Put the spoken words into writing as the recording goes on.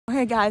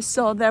Okay guys,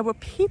 so there were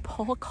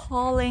people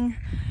calling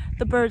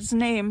the birds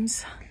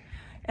names,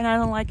 and I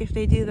don't like if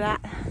they do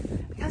that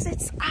because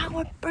it's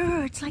our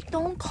birds. Like,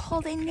 don't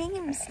call their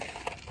names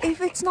if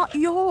it's not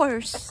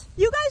yours.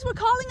 You guys were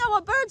calling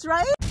our birds,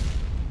 right?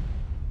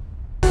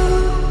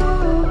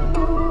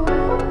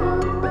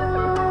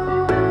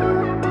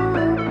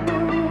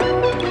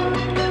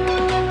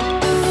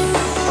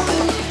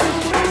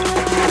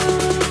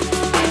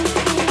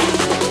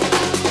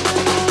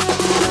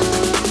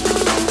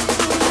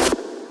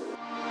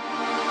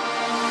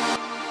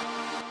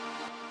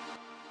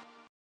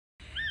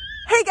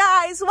 Hey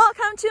guys,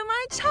 welcome to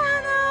my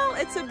channel.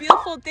 It's a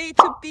beautiful day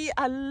to be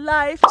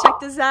alive. Check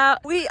this out.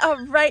 We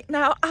are right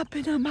now up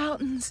in the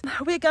mountains.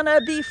 We're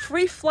gonna be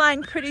free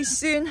flying pretty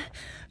soon.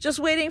 Just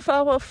waiting for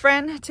our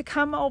friend to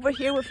come over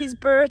here with his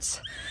birds.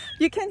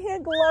 You can hear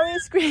Glory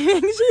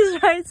screaming.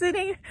 She's right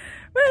sitting.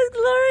 Where's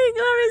Glory?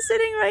 Glory's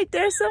sitting right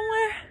there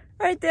somewhere.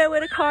 Right there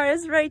where the car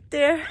is, right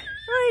there.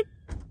 Right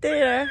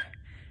there.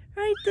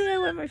 Right there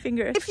with my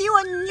finger. If you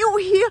are new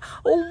here,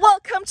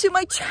 welcome to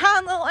my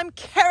channel. I'm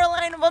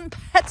Carolin von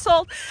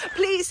Petzholdt.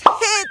 Please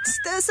hit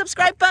the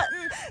subscribe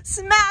button,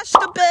 smash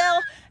the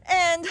bell,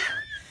 and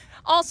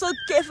also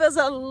give us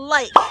a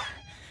like.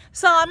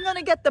 So I'm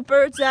gonna get the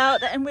birds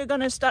out and we're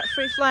gonna start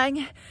free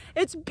flying.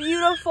 It's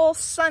beautiful,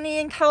 sunny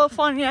in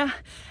California.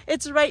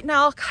 It's right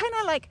now kind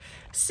of like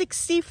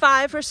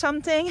 65 or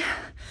something.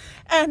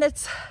 And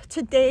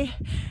today,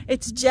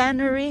 it's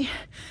January.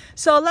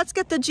 So let's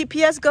get the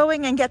GPS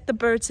going and get the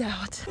birds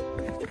out.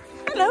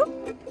 Hello.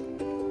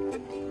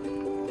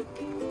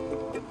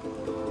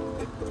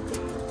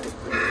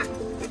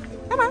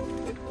 Come on.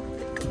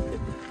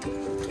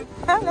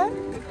 Hello.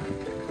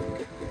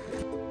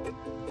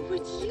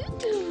 What are you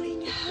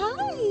doing?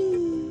 Hi.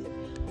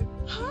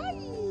 Hi.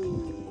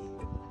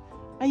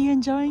 Are you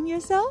enjoying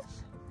yourself?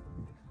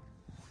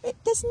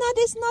 This nut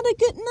is not a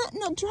good nut.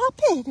 No, drop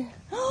it.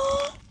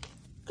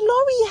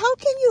 Glory, how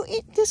can you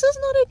eat? This is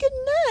not a good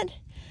nut.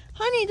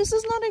 Honey, this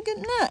is not a good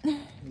nut.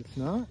 It's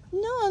not?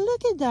 No,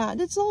 look at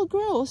that. It's all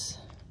gross.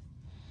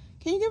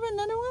 Can you give her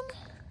another one?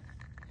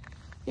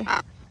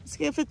 Yeah, let's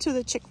give it to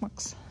the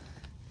chipmunks.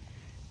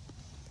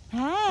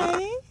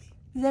 Hi.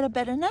 Is that a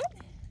better nut?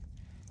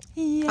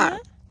 Yeah.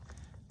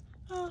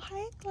 Oh,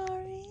 hi,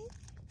 Glory.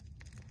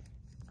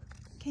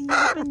 Can you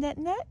open that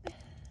nut?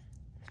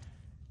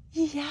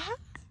 Yeah.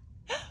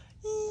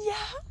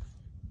 Yeah.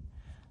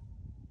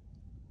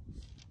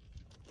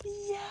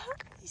 Yeah,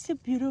 he's so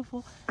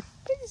beautiful.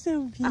 He's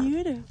so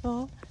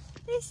beautiful.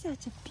 He's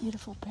such a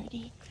beautiful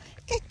birdie.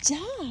 Good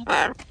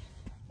job.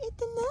 Eat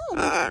the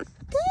nose.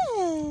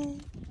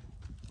 Good.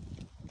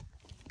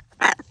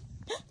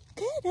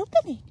 Good.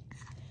 Open it.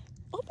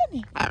 Open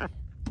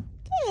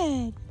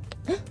it.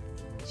 Good.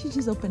 She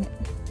just opened it.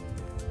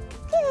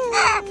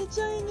 Good.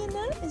 Enjoying your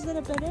nut? Is that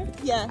a better?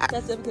 Yeah,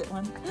 that's a good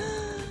one.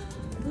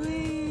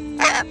 Wait,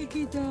 look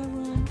at that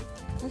one.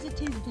 Does it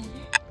taste better?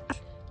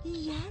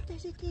 Yeah,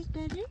 does it taste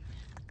better?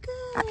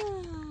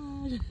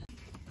 Good.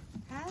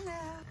 Hello.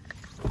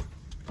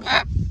 Hello.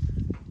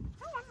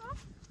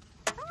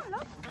 Hello.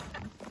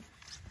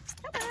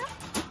 Hello.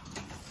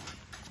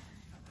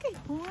 Good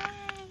boy.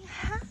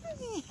 Hi.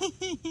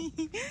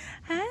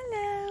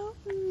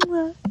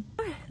 Hello.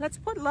 Let's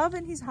put Love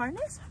in his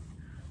harness.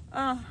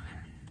 And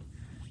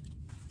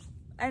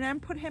then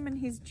put him in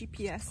his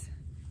GPS.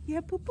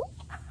 Yeah, poo-poo.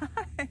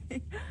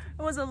 It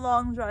was a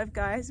long drive,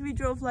 guys. We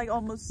drove like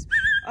almost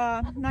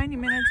 90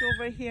 minutes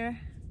over here.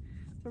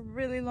 It's a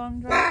really long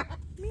drive.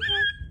 Give me a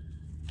hug.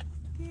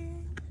 Yeah.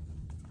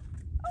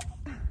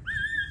 Oh.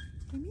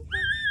 Give me a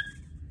hug.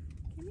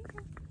 Give me a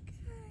hug.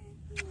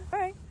 Good. All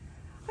right.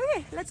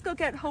 Okay, let's go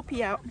get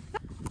Hopi out.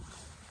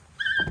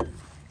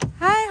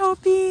 Hi,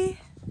 Hopi.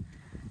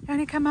 You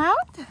want to come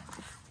out?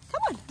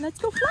 Come on, let's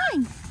go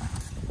flying.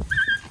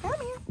 Come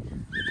here.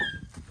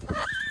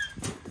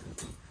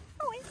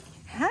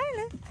 Hi,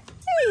 there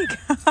you go.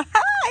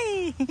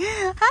 Hi.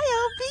 Hi,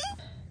 Hopi.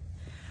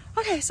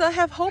 Okay, so I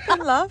have Hope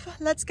and Love.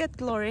 Let's get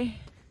Glory.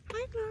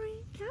 Hi,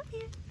 Glory. Come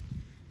here.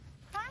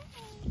 Hi.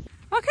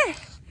 Okay,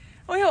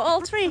 we have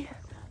all three.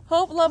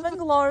 Hope, Love, and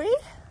Glory.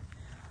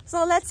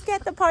 So let's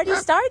get the party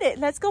started.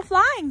 Let's go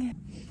flying.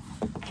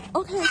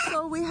 Okay,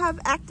 so we have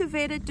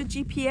activated the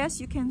GPS.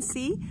 You can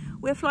see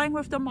we're flying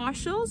with the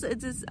Marshalls.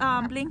 It is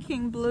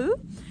blinking blue.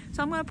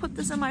 So I'm going to put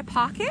this in my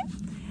pocket.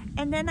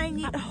 And then I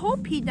need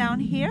Hopi down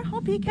here.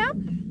 Hopi,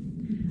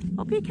 come.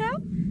 Hopi,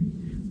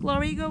 come.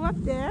 Glory, go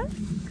up there.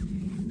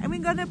 And we're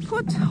gonna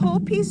put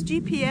Hopi's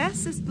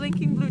GPS, this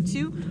blinking blue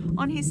too,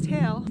 on his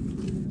tail.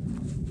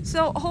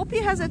 So Hopi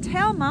has a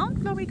tail mount.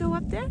 Glory, go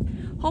up there.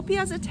 Hopi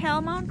has a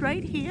tail mount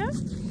right here.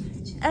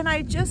 And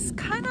I just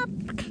kind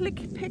of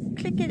click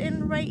it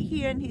in right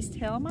here in his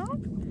tail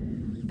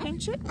mount.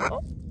 Pinch it.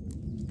 Oh,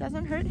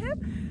 doesn't hurt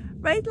him.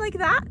 Right like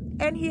that.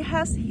 And he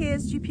has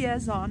his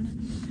GPS on.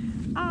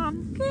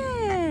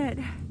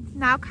 Good.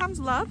 Now comes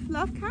Love.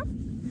 Love, come.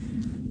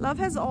 Love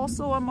has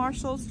also a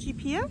Marshall's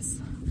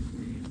GPS.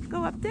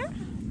 Go up there.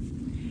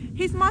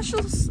 His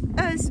Marshall's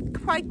is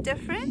quite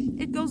different.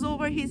 It goes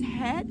over his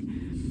head.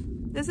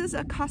 This is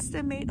a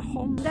custom-made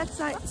home that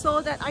side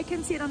so that I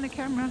can see it on the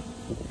camera.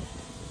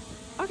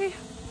 Okay.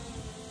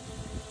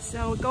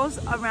 So it goes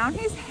around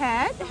his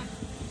head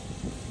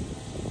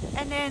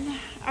and then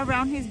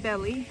around his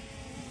belly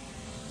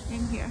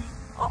in here.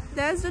 Oh,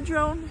 there's the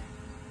drone.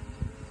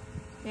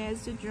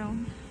 There's the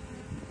drone.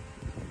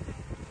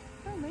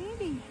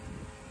 Alrighty.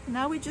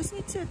 Now we just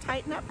need to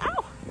tighten up.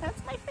 Ow!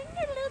 That's my finger,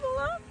 little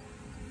love.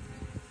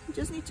 We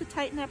just need to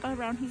tighten up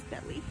around his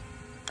belly.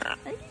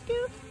 There you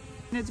go.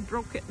 And it's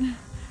broken,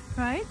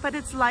 right? But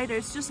it's lighter.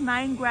 It's just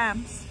 9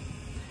 grams.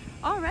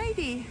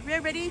 Alrighty.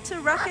 We're ready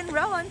to rock and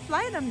roll and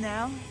fly them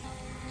now.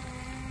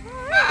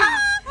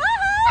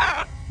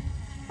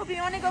 Hope you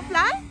want to go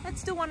fly?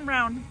 Let's do one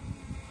round.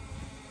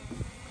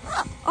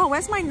 Oh,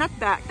 where's my nut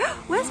bag?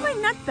 Where's my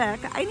nut bag?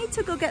 I need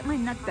to go get my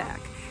nut bag.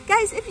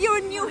 Guys, if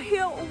you're new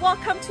here,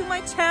 welcome to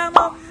my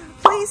channel.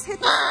 Please hit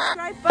the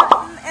subscribe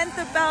button and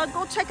the bell.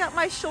 Go check out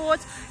my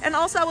shorts and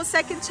also our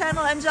second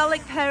channel,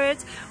 Angelic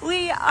Parrots.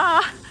 We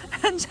are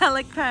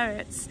Angelic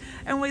Parrots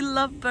and we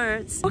love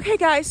birds. Okay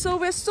guys, so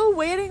we're still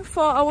waiting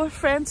for our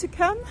friend to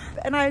come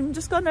and I'm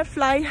just gonna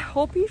fly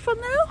Hopi for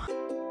now.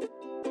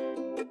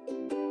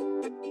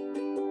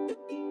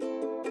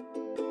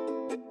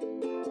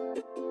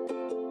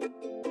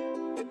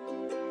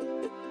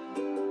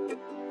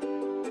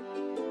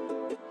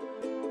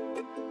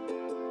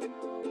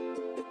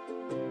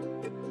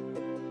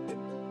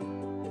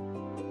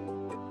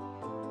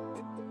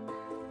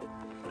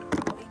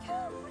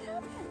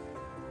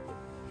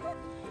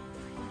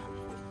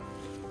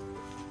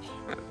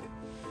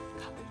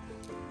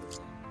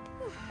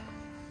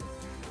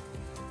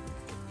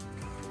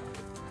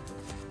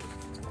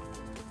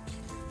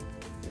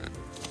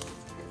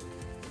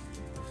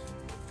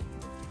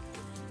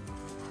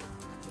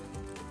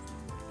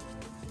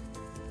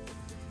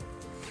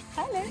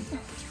 Hello.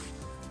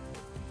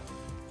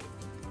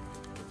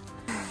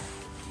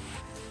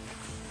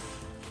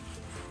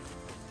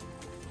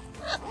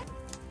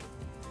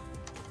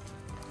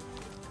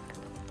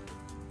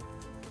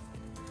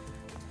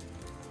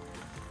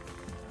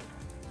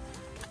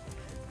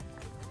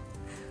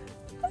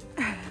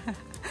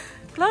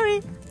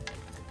 Glory.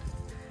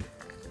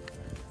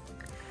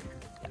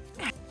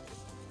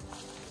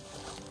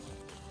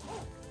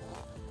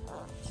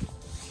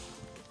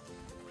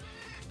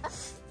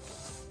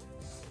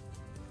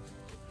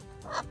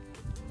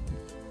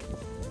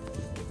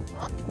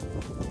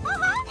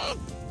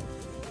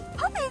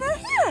 Hopi, they're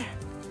here!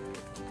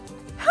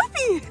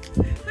 Hopi!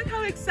 Look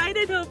how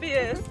excited Hopi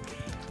is.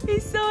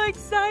 He's so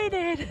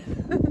excited.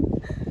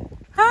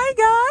 Hi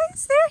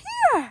guys, they're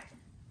here.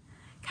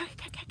 Come.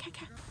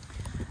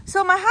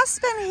 So my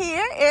husband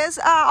here is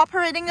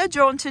operating a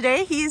drone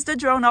today. He's the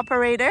drone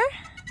operator.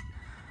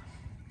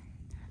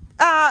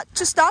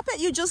 To stop it,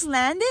 you just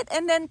land it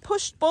and then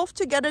push both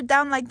together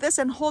down like this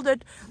and hold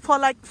it for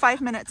like 5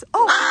 minutes.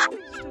 Oh!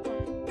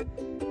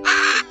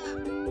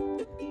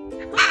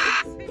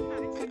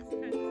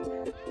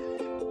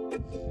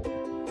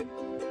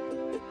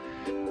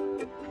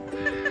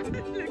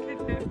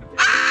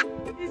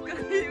 Look at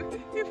him.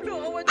 He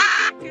flew over to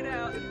check it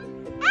out.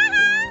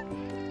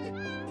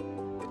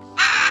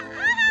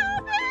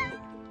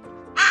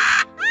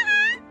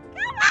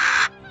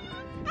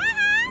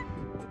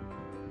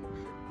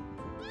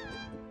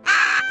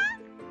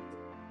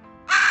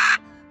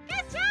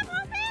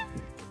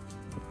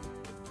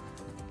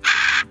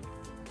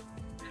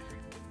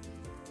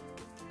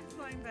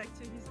 Back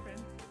to his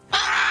friend.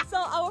 So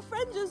our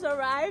friend just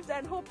arrived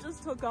and Hope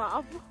just took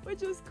off,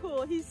 which was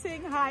cool. He's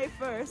saying hi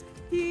first.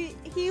 He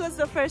was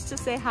the first to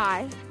say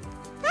hi.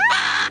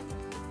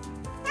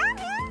 Come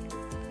here.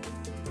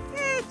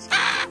 Good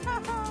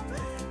job.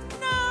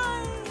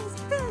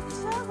 Nice. Good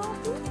job,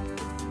 Hope.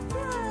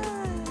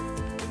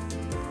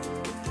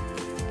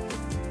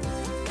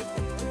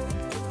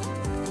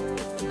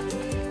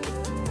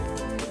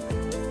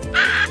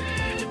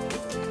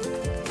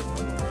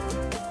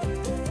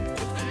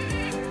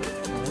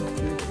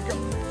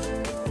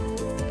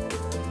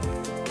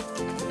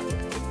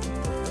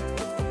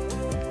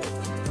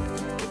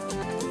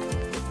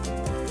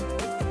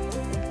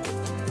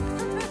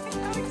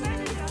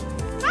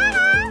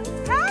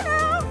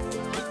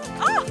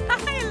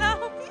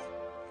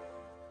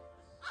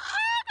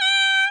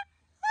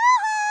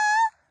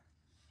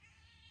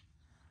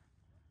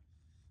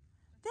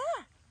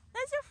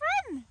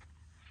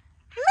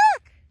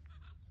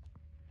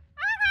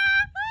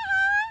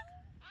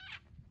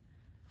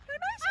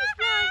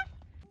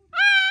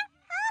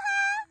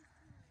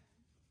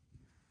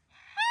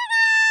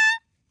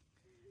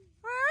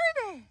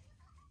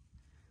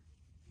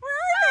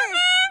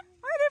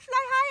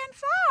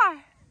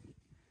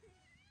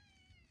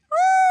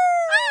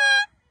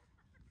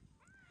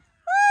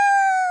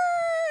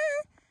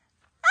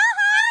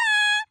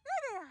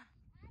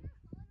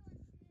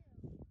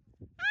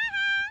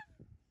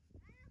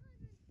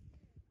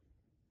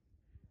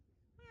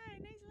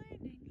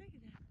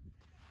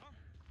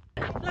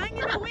 Flying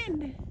in the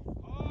wind.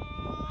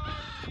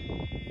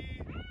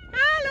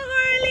 Hello,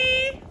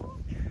 Harley.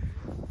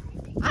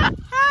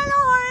 Hello,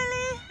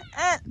 Harley.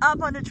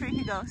 Up on the tree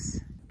he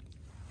goes.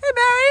 Hey,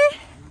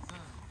 Barry.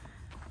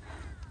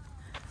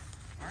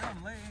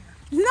 I'm late.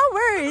 No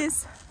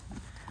worries.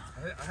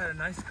 I had a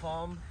nice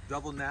calm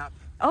double nap.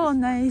 Oh,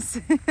 nice.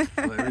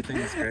 Well, everything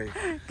is great.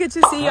 Good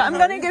to see you. I'm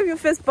gonna give you a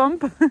fist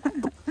bump.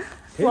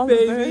 Hey,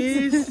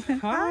 babies.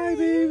 Hi,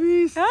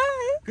 babies.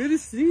 Hi. Good to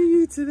see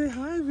you today.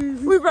 Hi,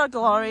 babies. We brought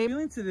How are Glory. you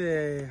feeling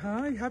today?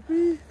 Hi,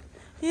 happy?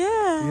 Yeah.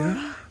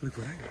 Yeah. Look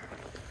what I got.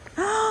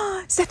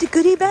 Is that the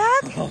goodie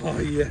bag? Oh,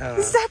 yeah.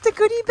 Is that the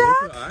goodie Look bag?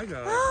 what I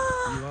got.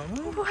 You want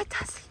one? What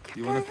does he get?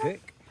 You want to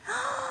pick?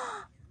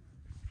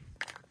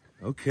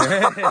 Okay.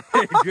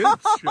 Good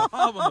job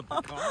on the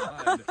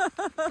pecan.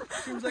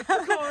 She was like,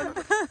 pecan.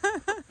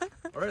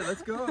 All right,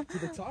 let's go up to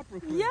the top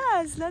real quick.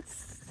 Yes,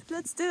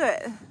 let's do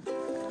it.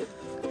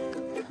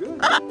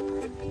 Good.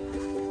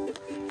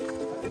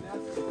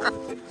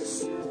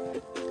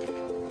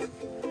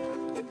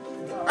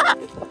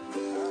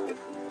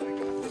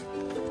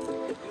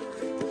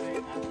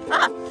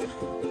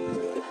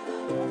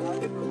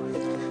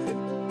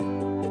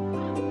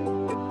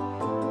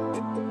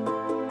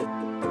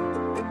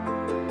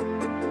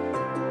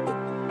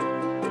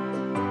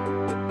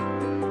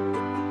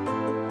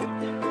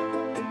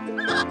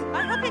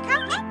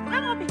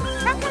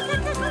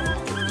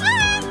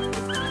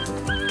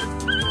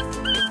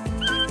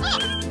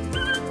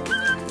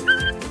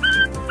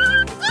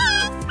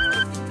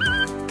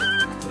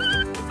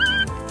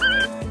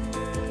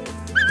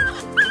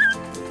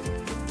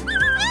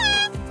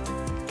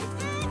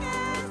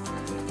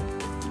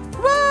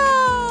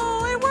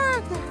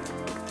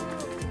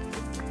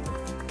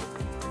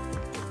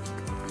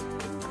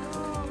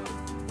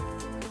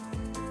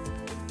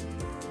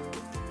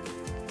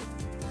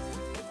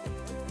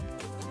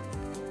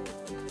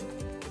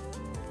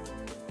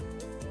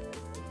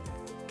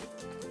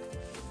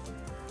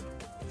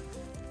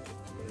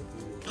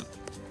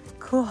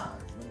 Cool. I'm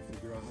trying to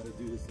figure out how to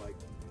do this, like,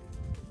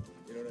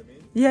 you know what I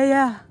mean?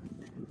 Yeah.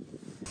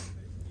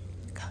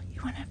 Go,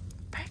 you wanna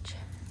perch?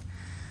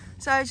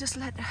 So I just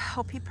let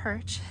Hoppy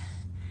perch.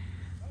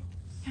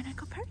 You wanna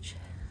go perch?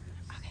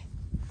 Okay.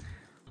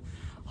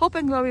 Hope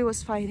and Glory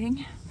was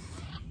fighting.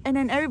 And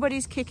then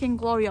everybody's kicking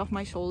Glory off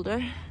my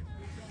shoulder.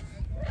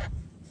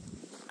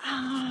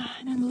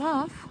 And then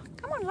Love.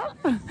 Come on, Love.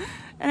 And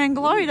then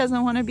Glory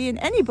doesn't want to be in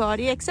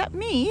anybody except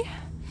me.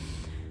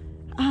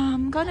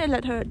 I'm gonna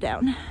let her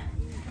down.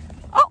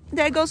 Oh,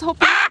 there goes Hope.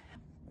 Good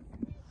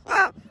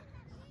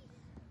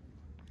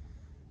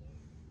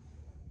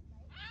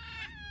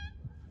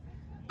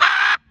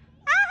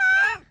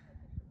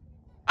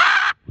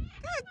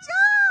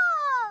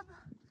job!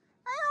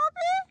 Hey,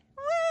 Hoppy!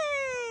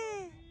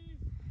 Whee!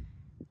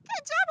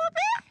 Good job,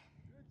 Hoppy!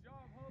 Good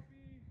job,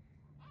 Hoppy.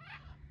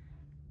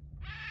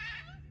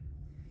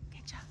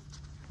 Good job.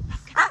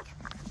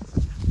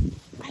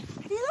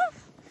 Ready, Love?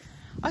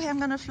 Okay, I'm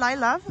gonna fly,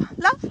 Love.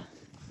 Love?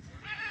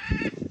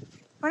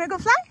 Wanna go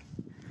fly?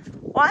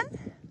 1,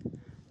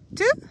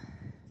 2.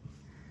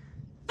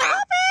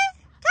 Hoppy!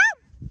 Come!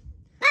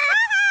 Hoppy!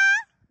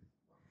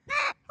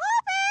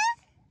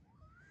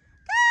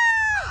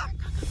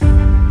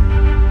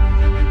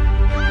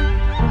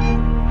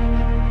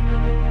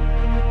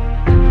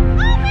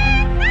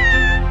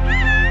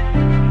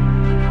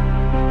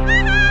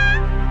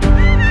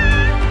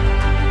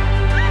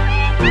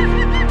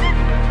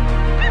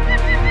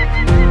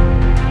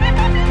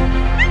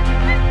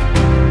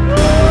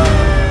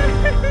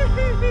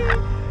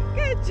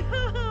 Good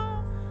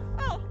job!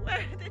 Oh,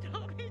 where did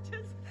Hoppy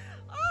just...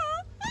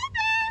 Oh,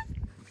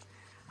 Hoppy!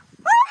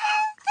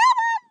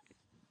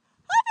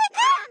 Hoppy,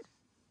 come!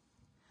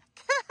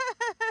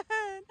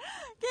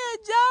 Good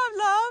job,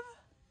 Love!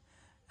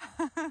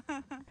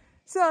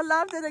 So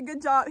Love did a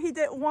good job. He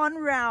did 1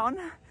 round.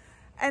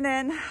 And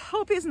then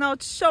Hoppy's now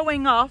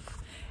showing off.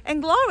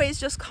 And Glory is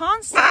just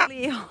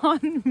constantly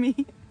on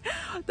me.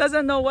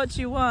 Doesn't know what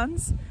she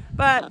wants.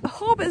 But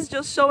Hope is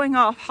just showing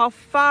off how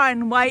far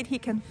and wide he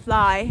can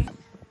fly.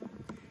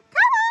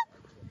 Come on!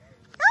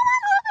 Come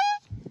on, Hoppy!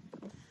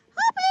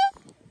 Hoppy!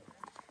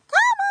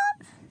 Come on!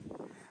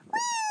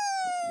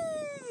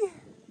 Whee!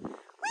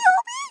 Whee,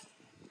 Hoppy!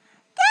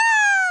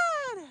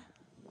 Good!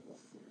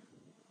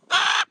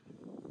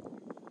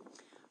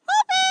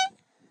 Hoppy!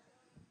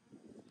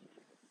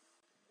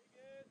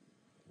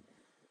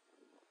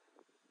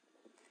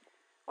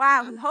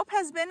 Wow, Hope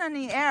has been in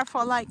the air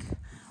for like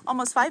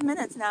almost 5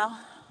 minutes now.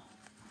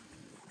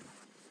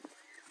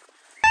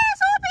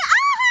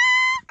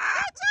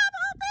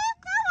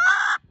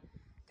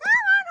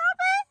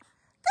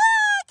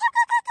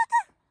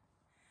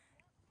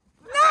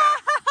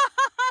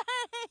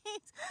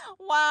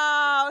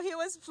 Wow, he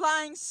was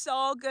flying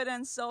so good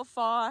and so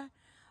far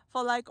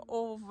for like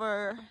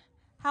over,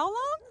 how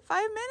long?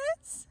 5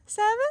 minutes?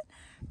 7?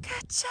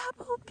 Good job,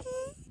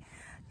 Hoppy.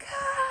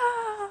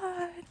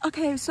 Good.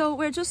 Okay, so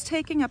we're just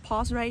taking a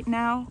pause right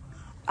now.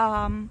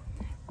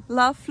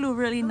 Love flew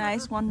really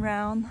nice 1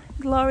 round.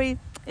 Glory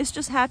is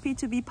just happy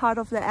to be part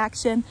of the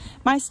action.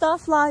 My star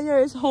flyer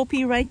is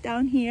Hoppy right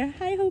down here.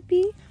 Hi,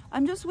 Hoppy.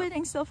 I'm just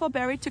waiting still for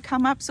Barry to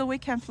come up so we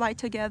can fly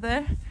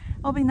together.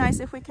 It'll be nice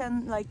if we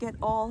can like get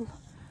all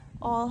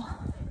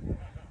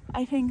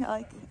I think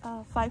like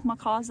 5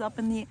 macaws up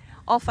in the,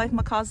 all 5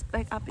 macaws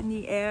back up in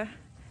the air.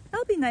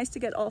 It'll be nice to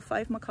get all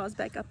 5 macaws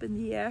back up in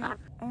the air.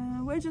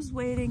 We're just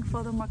waiting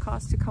for the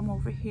macaws to come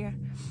over here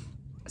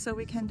so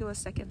we can do a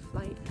second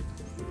flight.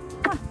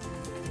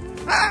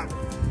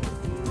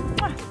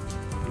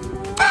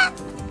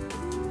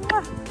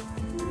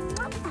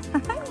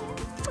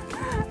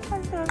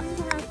 I'm so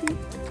happy.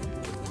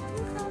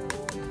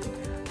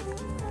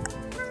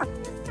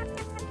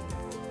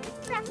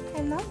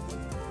 Hello.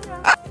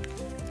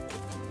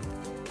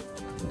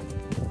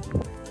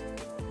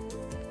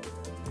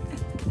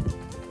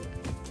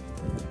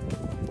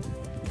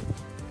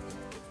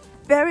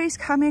 Barry's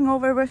coming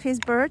over with his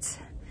birds.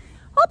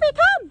 Hoppy,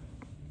 come!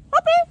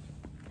 Hoppy!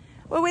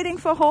 We're waiting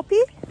for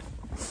Hoppy.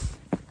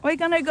 We're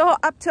gonna go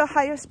up to a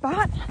higher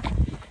spot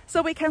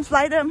so we can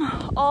fly them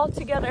all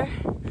together.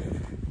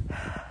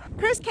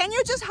 Chris, can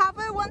you just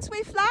hover once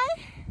we fly?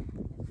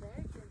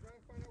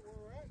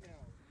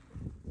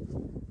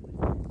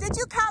 Did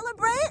you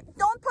calibrate?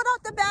 Don't put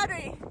out the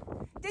battery.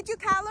 Did you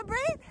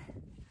calibrate?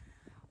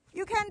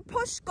 You can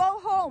push go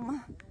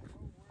home.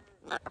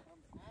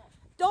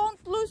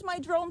 Don't lose my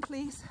drone,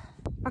 please.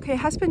 Okay,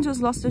 husband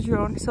just lost the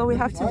drone, so we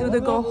have to do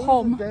the go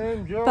home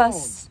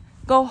bus,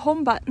 go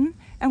home button,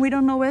 and we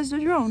don't know where's the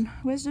drone.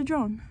 Where's the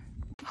drone?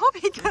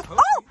 Hoppy,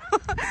 oh!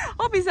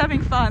 Hoppy's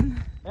having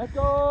fun.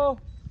 Echo,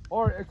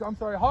 or I'm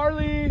sorry,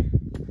 Harley.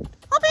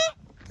 Hoppy,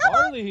 come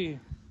Harley. on.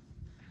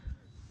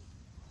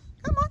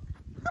 Come on,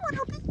 come on,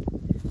 Hoppy.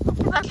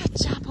 Good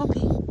job,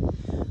 Hoppy.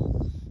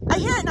 I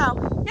hear it now.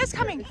 It's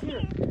coming. It's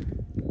here.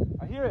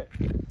 I hear it.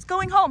 It's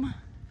going home.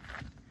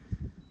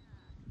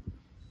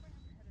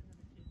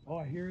 Oh,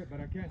 I hear it, but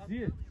I can't see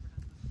it.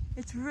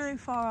 It's really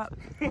far up.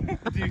 Do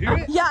you hear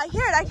it? Yeah, I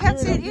hear it. I can't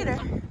see it either.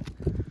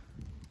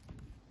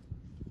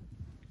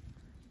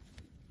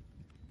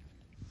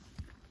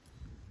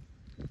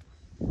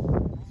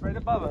 It's right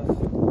above us.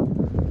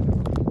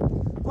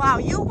 Wow,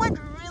 you went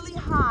really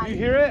high. Do you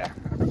hear it?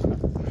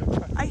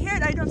 I hear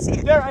it. I don't see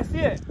it. There, I see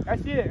it. I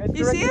see it. It's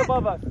You directly see it?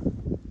 above us.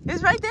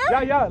 It's right there?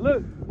 Yeah, yeah,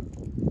 look.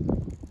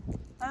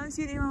 I don't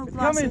see it even with It's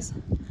glasses.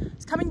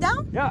 It's coming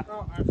down? Yeah.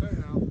 Oh, I see it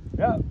now.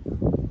 Yeah.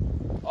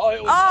 Oh,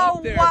 it was Oh,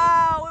 up there.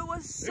 wow. It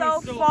was so,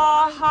 was so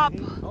far high. up. I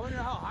wonder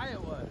how high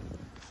it was.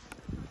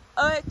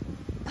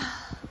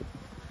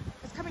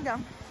 It's coming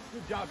down.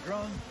 Good job,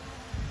 drone.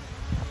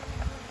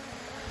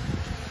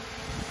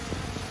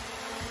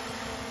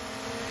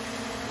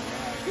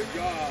 Yeah, good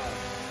job.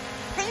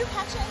 Can you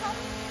catch it, Hop?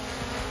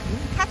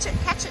 Catch it,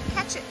 catch it,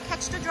 catch it.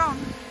 Catch the drone.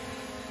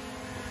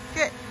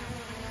 Good.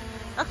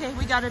 Okay,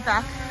 we got it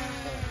back.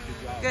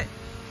 Good job. Good.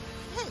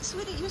 Hey,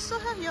 sweetie, you still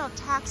have your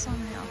tags on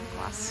your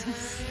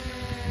glasses.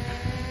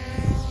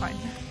 It's fine.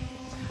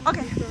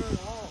 Okay.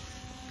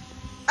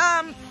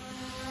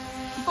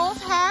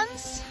 Both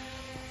hands.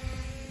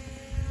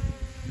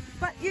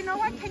 But you know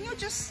what? Can you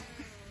just...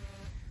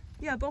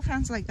 Yeah, both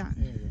hands like that.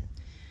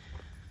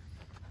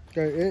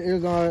 Okay, it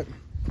is on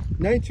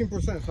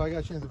 19%, so I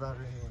got to change the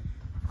battery anyway.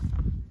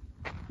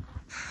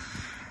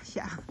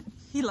 Yeah,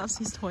 he loves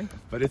his toy.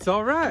 But it's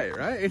all right,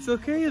 right? It's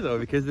okay though,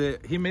 because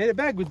he made it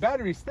back with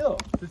battery still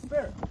to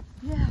spare.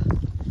 Yeah.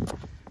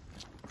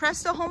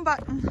 Press the home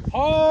button.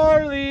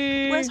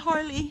 Harley! Where's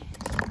Harley?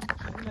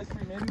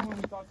 Maybe when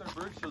we toss our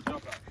bird, she'll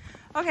jump out.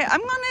 Okay,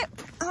 I'm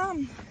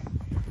gonna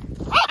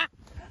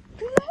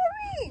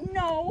Glory!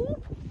 No!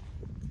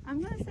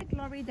 I'm gonna set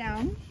Glory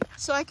down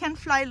so I can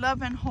fly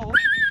Love and Hope.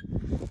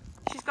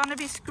 She's gonna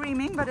be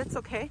screaming, but it's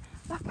okay.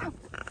 Love, come.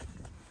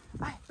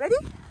 Alright, ready?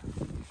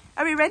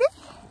 Are we ready?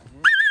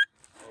 Mm-hmm.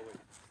 Oh, wait.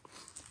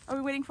 Are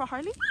we waiting for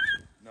Harley?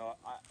 No,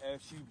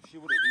 if she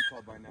would have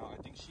recalled by now. I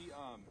think she's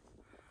bored.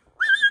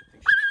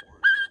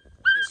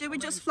 Should we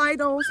just fly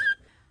those?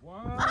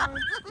 1,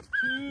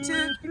 2,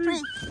 2, 3.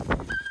 Go!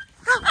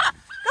 Go,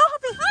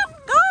 Hoppy!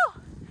 Go!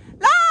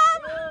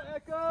 Love! Go,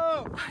 Echo!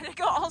 They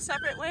go all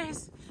separate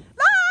ways.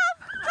 Love!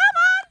 Come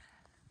on!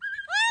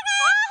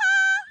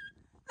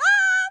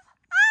 Love!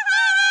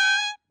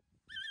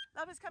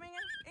 Love is coming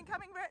in.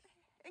 Incoming bird.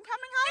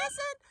 Incoming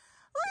hyacinth.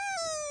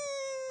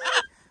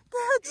 Whee!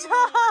 Good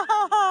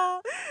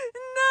job!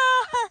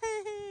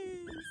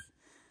 Nice!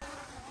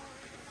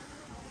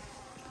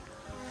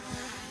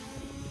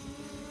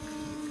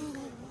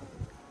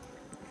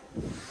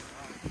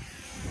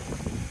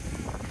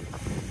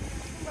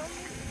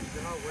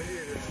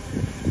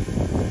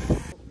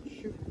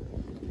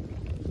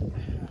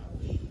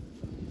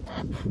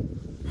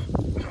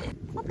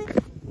 Whoopee.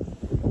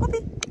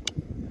 Whoopee.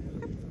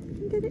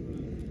 You did it.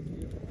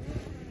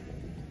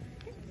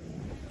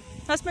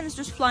 Husband is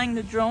just flying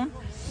the drone.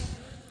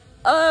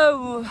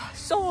 Oh,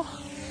 so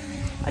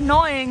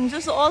annoying,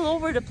 just all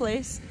over the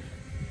place.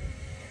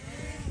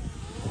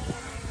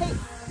 Hey,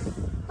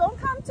 don't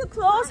come too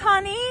close,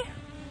 honey.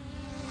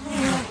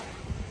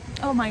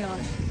 Oh my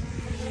gosh.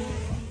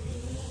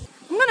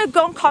 I'm gonna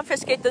go and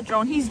confiscate the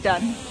drone. He's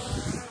done.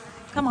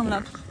 Come on,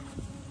 love.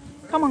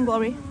 Come on,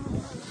 Glory.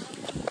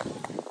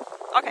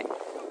 Okay.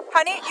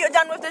 Honey, you're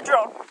done with the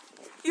drone.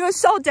 You're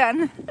so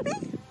done. Hoppy,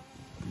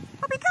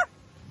 Hoppy, come.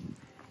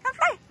 Come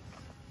fly.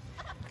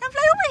 Come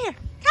fly over here.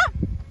 Come.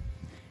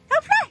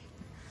 Come fly.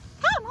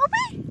 Come,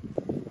 Hoppy.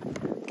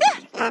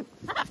 Good.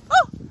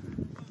 Oh,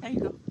 there you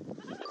go.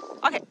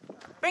 Okay,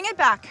 bring it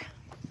back.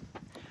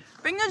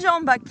 Bring the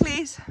drone back,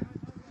 please.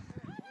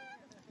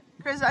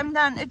 Chris, I'm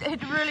done. It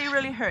really,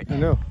 really hurt. I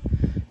know.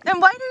 Then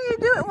why did you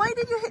do it? Why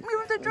did you hit me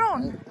with the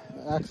drone?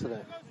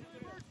 Accident.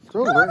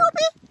 Come on,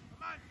 Hoppy.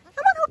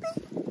 Come on, Hoppy.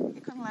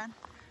 You couldn't land.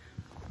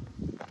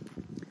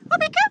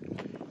 Hoppy, come.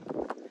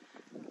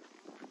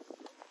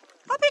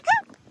 Hoppy,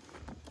 come.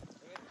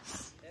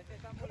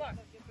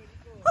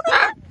 Hoppy,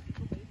 come.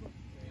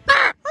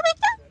 Hoppy,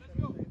 come.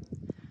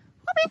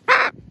 Hoppy.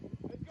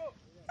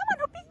 Come on,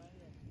 Hoppy.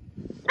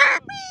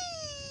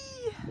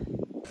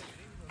 Whee!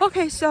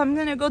 Okay, so I'm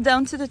gonna go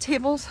down to the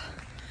tables.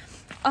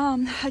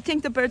 I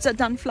think the birds are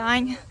done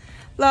flying.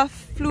 Love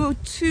flew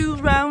 2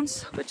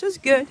 rounds, which is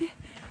good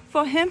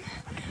for him.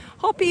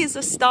 Hoppy is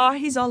a star.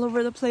 He's all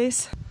over the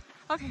place.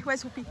 Okay,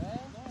 where's Hoppy?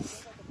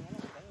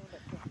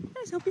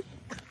 Where's Hoppy?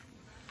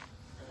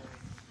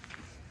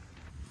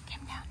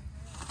 Come down.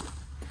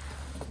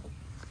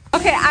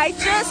 Okay, I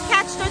just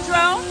catch the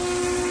drone.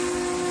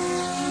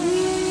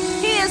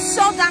 He is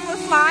so done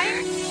with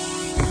flying.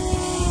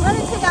 Let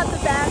me take out the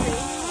battery.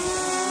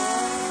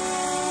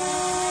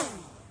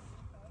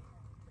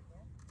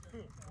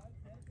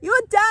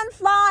 You're done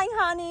flying,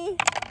 honey.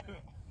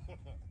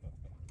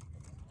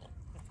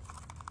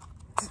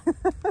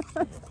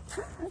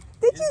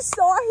 Did you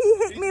saw he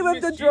hit me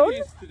with the drone?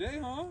 Today,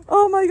 huh?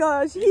 Oh my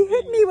gosh, he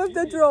hit me with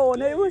the drone.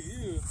 It was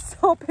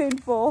so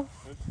painful.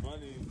 That's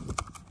funny.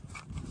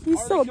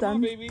 He's so done.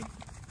 On, baby.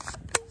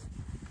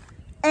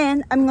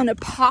 And I'm gonna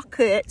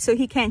pocket it so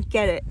he can't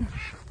get it.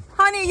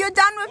 Honey, you're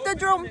done with the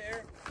drone.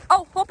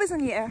 Oh, Hope is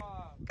in the air.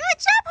 Good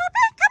job,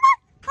 Hoppy. Come on,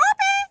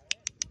 Hoppy.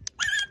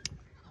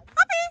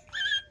 Hoppy.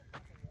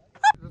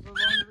 Just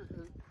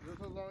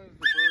as long as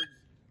the birds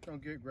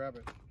don't grab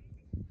it.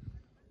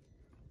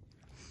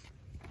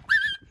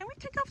 Can we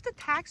take off the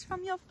tags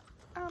from your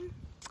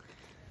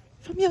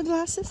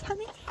glasses,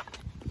 honey? Oh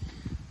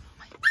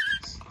my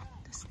gosh.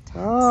 This tags.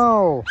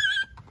 Oh.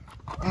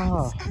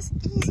 That's as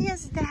easy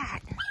as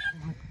that.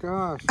 Oh my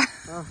gosh,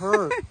 that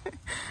hurt.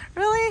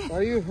 Really?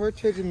 Why you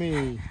hurted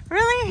me?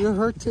 Really? You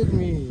hurted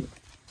me.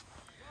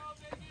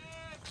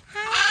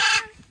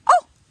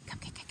 Oh! Come.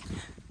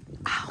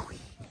 Ow.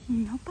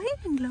 No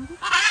biting, Glow.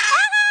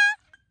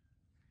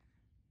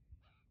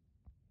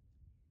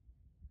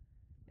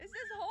 Is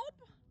this Hope?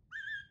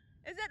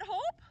 Is it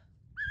Hope?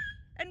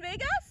 In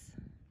Vegas?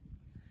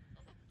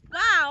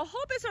 Wow,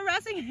 Hope is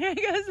harassing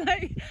Vegas,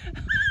 like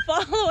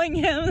following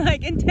him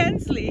like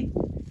intensely.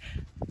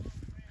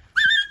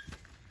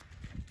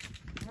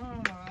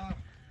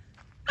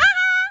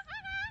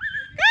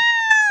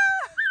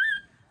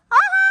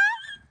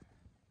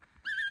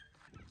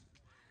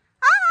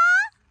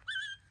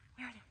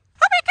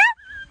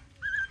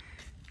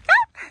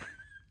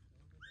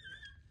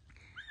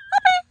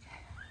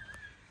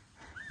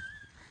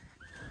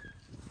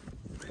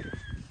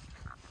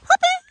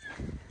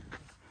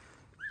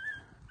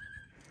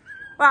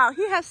 Wow,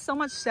 he has so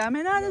much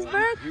stamina, this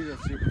bird. He's a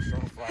super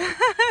strong flyer.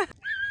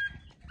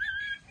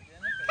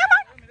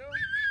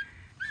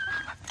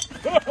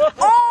 Come on!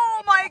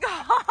 Oh my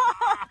god!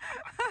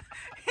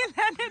 He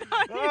landed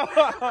on you.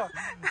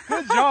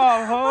 Good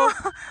job, Hope.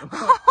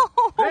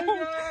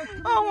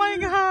 Oh my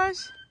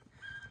gosh.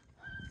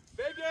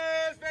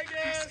 Vegas.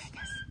 Vegas.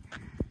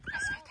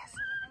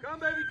 Come,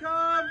 baby,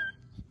 come.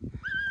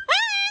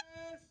 Where's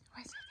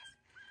Vegas?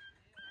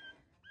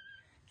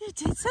 You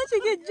did such a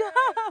good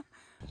job.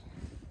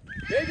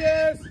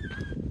 Vegas!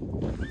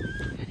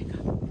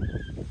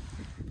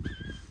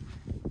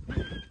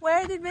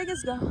 Where did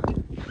Vegas go?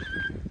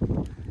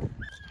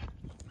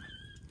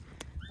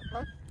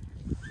 Hi.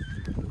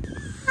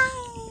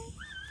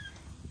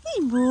 Hey,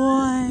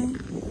 boy.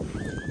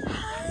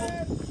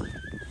 Hi.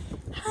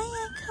 Hi,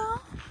 Echo.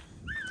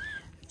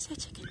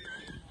 Such a good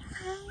bird.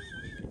 Hi.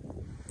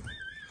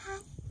 Hi.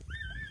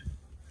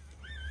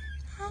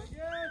 Hi.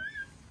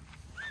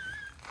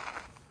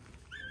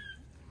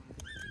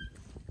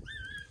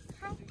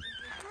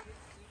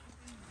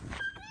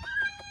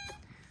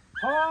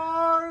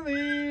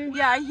 Harley!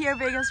 Yeah, I hear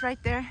Vegas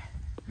right there.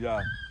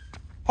 Yeah.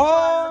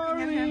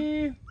 Looking at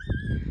Harley!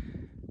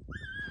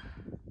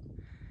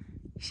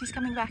 She's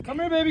coming back. Come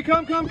here, baby.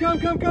 Come.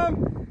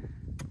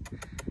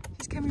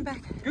 She's coming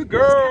back. Good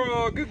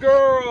girl.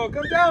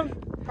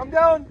 Come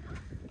down.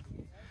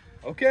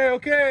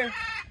 Okay.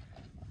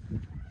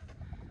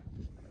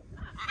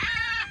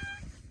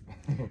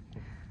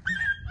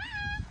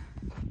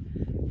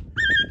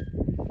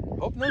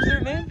 Hope knows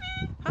her name?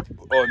 Huh?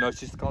 Oh no,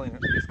 he's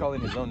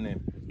calling his own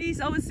name.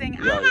 He's always saying,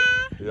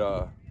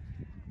 Yeah.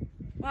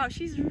 Wow,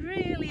 she's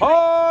really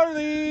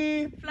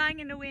Harley! flying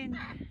in the wind.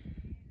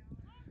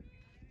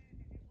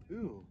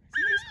 Ooh.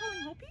 Somebody's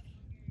calling Hoppy?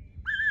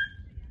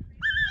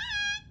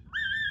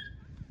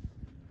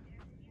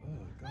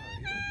 Oh god, I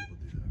hate when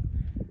people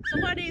do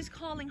Somebody is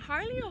calling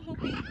Harley or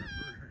Hoppy? that.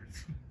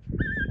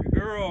 Good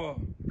girl.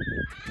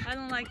 I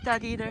don't like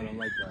that either. I don't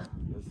like that.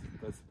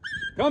 Let's...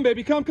 Come,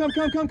 baby. Come.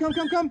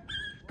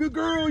 Good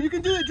girl. You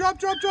can do it. Drop.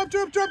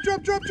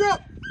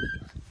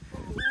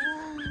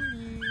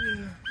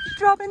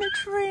 Drop in a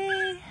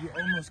tree. You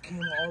almost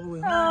came all the way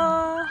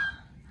home.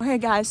 Okay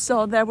guys,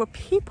 so there were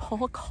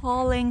people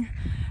calling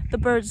the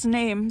birds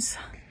names,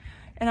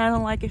 and I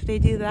don't like if they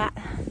do that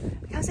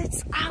because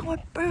it's our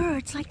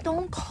birds. Like,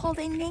 don't call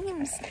their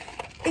names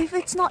if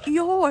it's not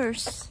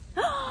yours.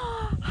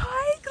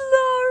 Hi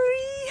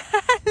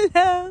Glory.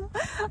 Hello.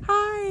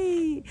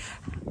 Hi.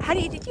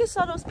 Hattie, did you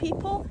saw those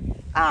people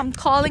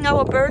calling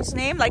our bird's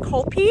name, like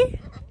Hopi?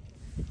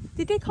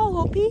 Did they call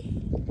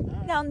Hopi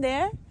down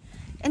there?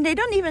 And they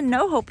don't even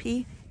know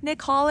Hopi. They're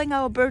calling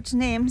our birds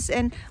names.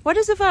 And what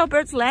is if our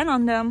birds land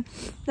on them?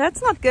 That's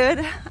not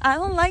good. I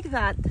don't like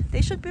that.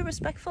 They should be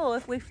respectful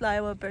if we fly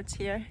our birds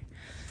here.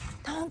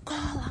 Don't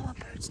call our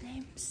birds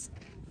names.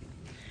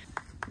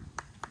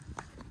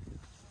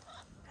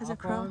 There's a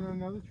crow. On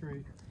another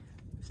tree.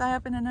 Fly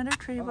up in another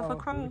tree with a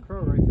crow. There's a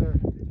crow right there.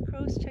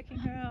 Crow's checking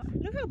her out.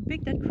 Look how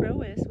big that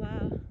crow is.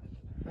 Wow.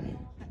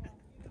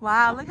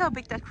 Wow, look how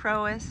big that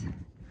crow is.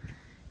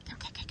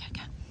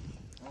 Go.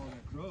 Oh,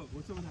 that crow.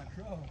 What's up with that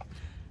crow?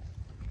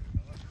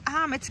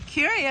 It's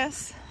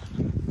curious.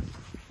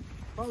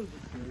 Probably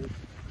just curious.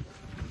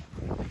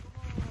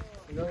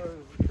 You know,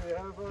 they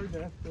have our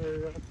nest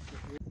area.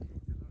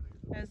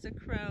 There's the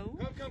crow.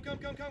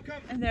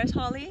 Come. And there's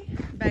Holly,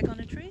 back on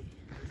the tree.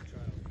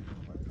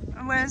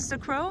 And where's the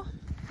crow?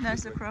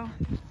 There's the crow.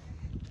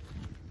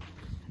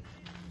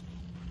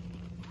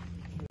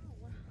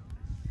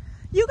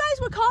 You guys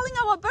were calling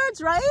our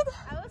birds, right?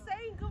 I was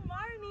saying good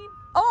morning.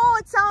 Oh,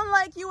 it sounded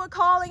like you were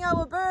calling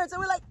our birds.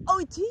 And we're like,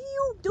 oh, do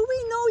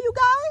we know you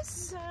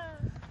guys?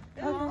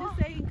 I was just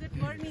saying good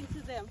morning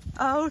to them.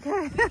 Oh,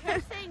 okay. We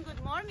kept saying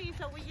good morning,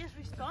 so we just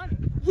respond.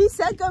 He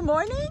said good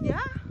morning?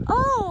 Yeah.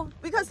 Oh,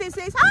 because he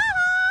says,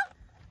 aha!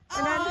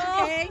 And then,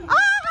 Okay.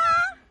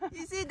 aha!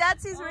 You see,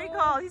 that's his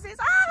recall. He says,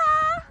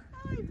 aha!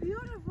 Oh,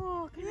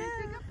 beautiful. Can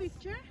I take a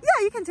picture?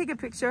 Yeah, you can take a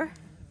picture.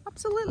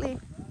 Absolutely.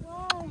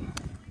 Wow.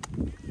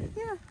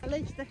 Yeah.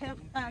 College, they have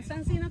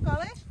San Sino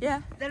College.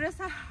 Yeah. There is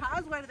a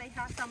house where they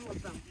have some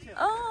of them too.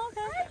 Oh,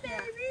 okay. Hi,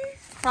 baby.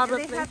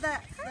 Probably. They have the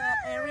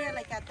area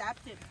like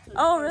adapted to.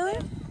 Oh, for really?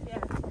 them.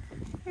 Yeah.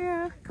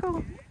 Yeah,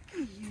 cool.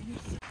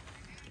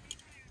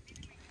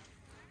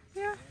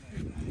 Yeah.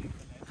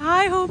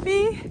 Hi,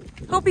 Hopi.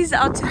 Hopi's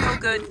out to no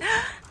good.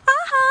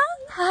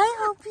 Hi,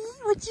 Hopi.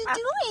 What you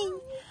doing?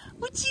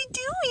 What you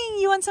doing?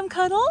 You want some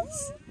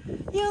cuddles?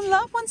 You and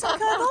Love want some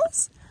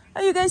cuddles?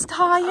 Are you guys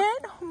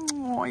tired?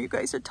 Oh, you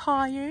guys are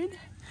tired.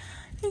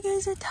 You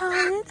guys are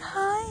tired.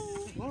 Hi.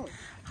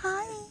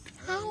 Hi.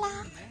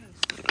 Hello.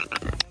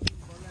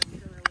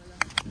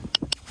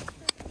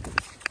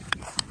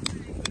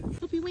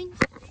 Hopi, wings.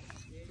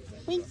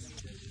 Wings.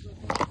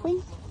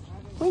 Wings.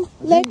 Wings.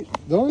 Leg.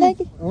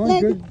 Leg.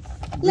 Leg.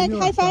 Leg.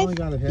 High five.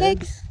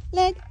 Leg.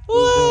 Leg.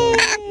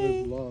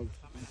 There's love,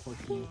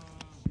 unfortunately.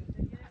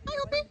 Hi,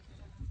 Hopi.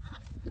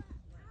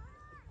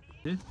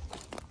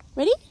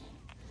 Ready?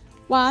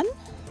 1,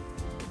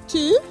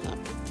 2,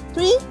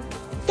 3,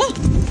 go!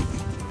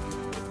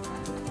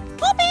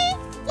 Hopi!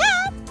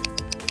 Love!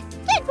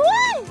 Good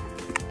boy!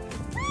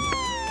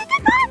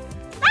 Good boy!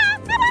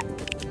 Come on!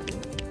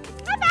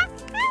 Come back!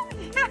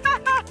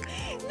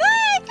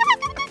 Look! Come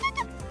on!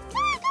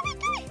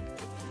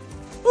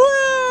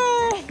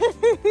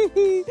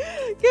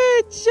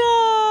 Good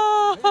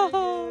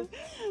job!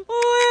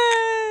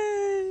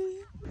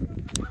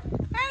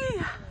 Hey!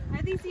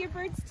 Are these your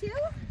birds too?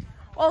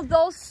 Well,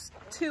 those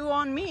two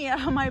on me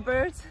are my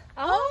birds.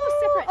 Oh,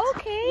 separate.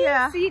 Okay.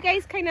 Yeah. So you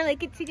guys kind of like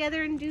get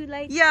together and do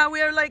like. Yeah,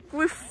 we are like,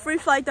 we free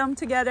flight them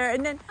together.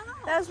 And then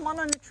there's one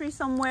on the tree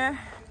somewhere.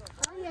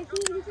 Oh yeah,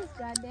 he just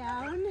got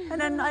down. And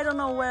then I don't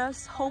know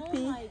where's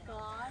Hopi. Oh my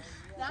gosh.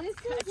 This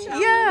is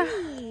Yeah.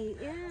 neat.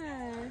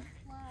 Yeah.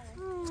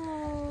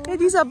 Oh. Yeah,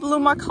 these are blue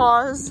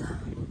macaws.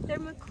 They're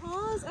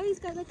macaws. Oh, he's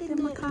got like a They're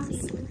net.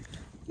 macaws.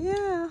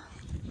 Yeah.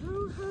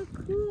 Oh, how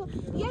cool.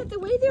 Yeah, the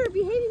way they were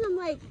behaving, I'm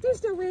like,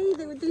 there's no way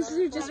that these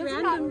are just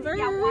random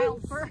birds.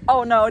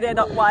 Oh no, they're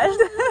not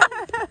wild.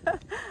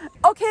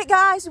 Okay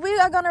guys, we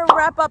are gonna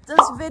wrap up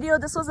this video.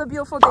 This was a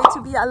beautiful day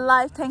to be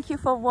alive. Thank you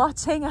for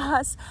watching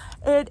us.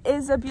 It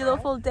is a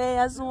beautiful day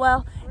as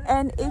well.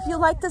 And if you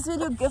like this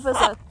video, give us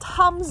a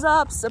thumbs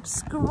up,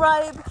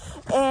 subscribe,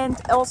 and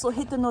also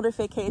hit the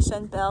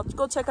notification bell.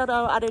 Go check out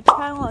our other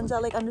channel,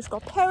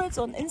 ANGELIC_PARROTS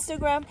on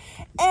Instagram.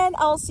 And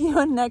I'll see you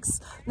in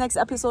next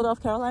episode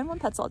of Carolin on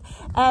Petzholdt.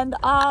 And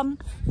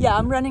yeah,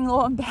 I'm running low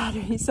on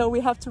battery, so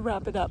we have to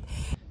wrap it up.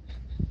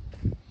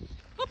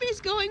 Hopi's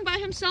going by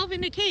himself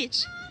in the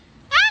cage.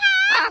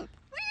 Ah!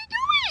 What are you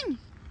doing?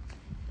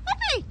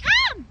 Hopi,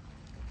 come!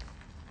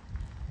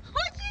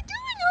 What are you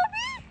doing,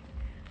 Hopi?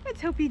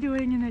 What's Hopi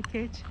doing in that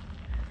cage?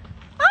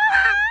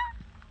 Ah!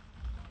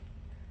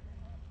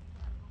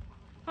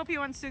 Hopi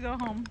wants to go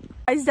home.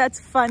 Guys, that's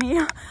funny.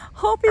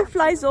 Hopi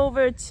flies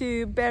over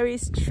to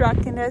Barry's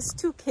truck and there's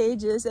 2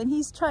 cages and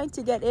he's trying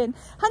to get in.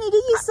 Honey,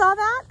 did you saw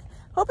that?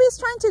 Hoppy's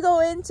trying to go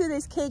into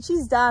this cage.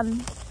 He's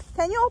done.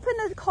 Can you open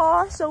the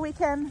car so we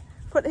can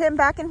put him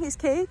back in his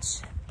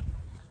cage?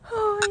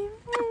 Oh,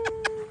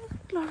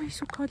 Glory's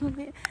so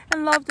cuddly.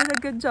 And Love did a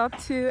good job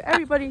too.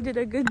 Everybody did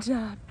a good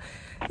job.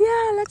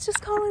 Yeah, let's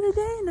just call it a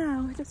day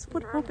now. Just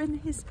put Hope in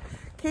his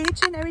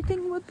cage and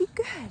everything will be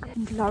good.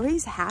 And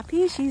Glory's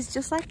happy. She's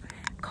just like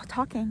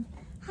talking.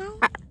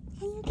 Hi,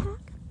 can you talk?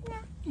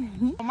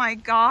 Yeah. Oh my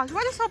gosh,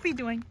 what is Hoppy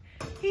doing?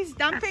 He's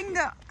dumping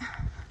the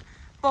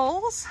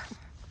bowls.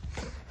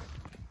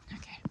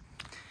 Okay,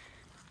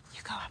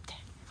 you go up there.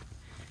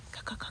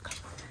 Go.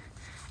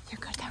 You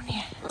go down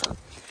here.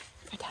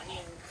 Go down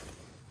here.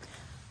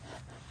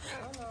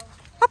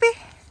 Hoppy!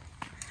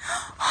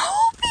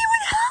 Hoppy,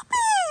 what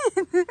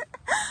happened?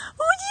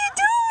 What are you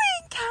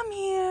doing? Come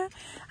here.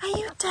 Are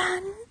you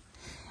done?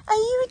 Are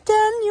you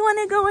done? You want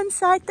to go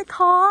inside the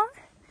car?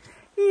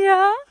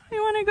 Yeah?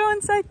 You want to go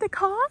inside the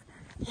car?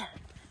 Yeah.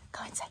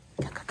 Go inside.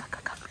 Go.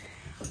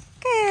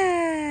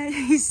 Good.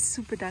 He's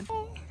super done.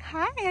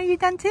 Hi, are you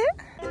done too?